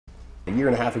A year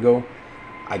and a half ago,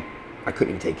 I couldn't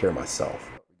even take care of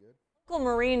myself. Local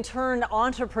Marine turned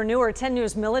entrepreneur, 10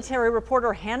 News military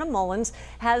reporter Hannah Mullins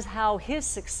has how his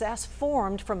success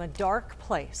formed from a dark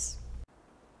place.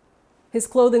 His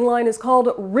clothing line is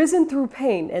called Risen Through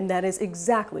Pain, and that is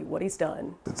exactly what he's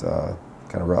done. It's kind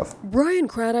of rough. Brian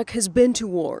Craddock has been to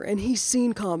war and he's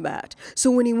seen combat.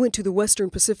 So when he went to the Western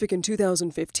Pacific in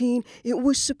 2015, it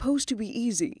was supposed to be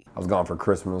easy. I was gone for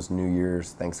Christmas, New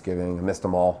Year's, Thanksgiving. I missed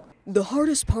them all. The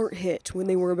hardest part hit when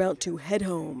they were about to head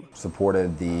home.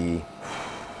 Supported the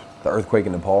earthquake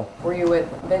in Nepal. Were you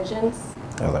with Vengeance?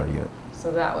 I was already good.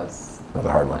 So that was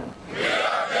another hard one.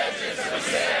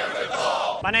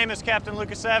 My name is Captain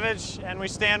Lukasevich, and we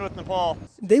stand with Nepal.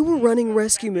 They were running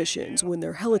rescue missions when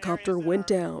their helicopter went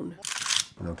down.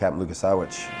 You know, Captain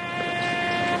Lukasevich,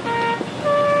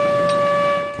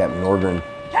 Captain Norgren,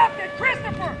 Captain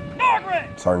Christopher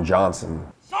Norgren, Sergeant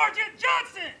Johnson. Sergeant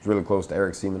Johnson. It's really close to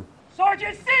Eric Seaman.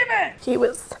 Sergeant Seaman. He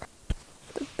was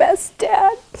the best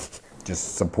dad.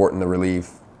 Just supporting the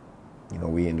relief. You know,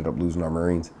 we ended up losing our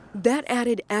Marines. That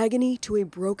added agony to a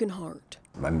broken heart.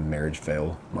 My marriage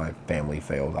failed. My family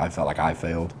failed. I felt like I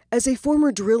failed. As a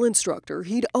former drill instructor,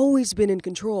 he'd always been in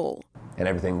control. And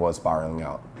everything was spiraling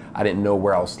out. I didn't know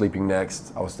where I was sleeping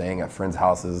next. I was staying at friends'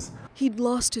 houses. He'd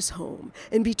lost his home,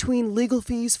 and between legal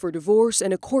fees for divorce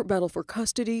and a court battle for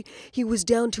custody, he was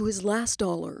down to his last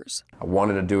dollars. I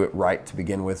wanted to do it right to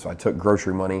begin with, so I took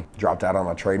grocery money, dropped out on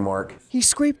my trademark. He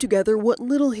scraped together what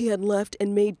little he had left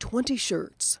and made 20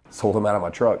 shirts. Sold them out of my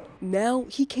truck. Now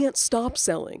he can't stop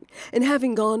selling, and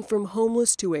having gone from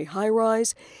homeless to a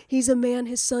high-rise, he's a man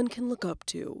his son can look up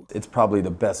to. It's probably the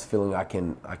best feeling I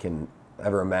can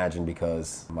ever imagine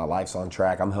because my life's on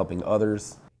track. I'm helping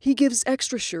others. He gives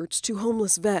extra shirts to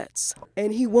homeless vets,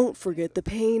 and he won't forget the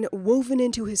pain woven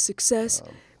into his success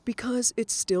because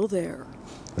it's still there.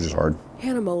 Which is hard.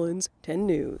 Hannah Mullins, 10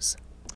 News.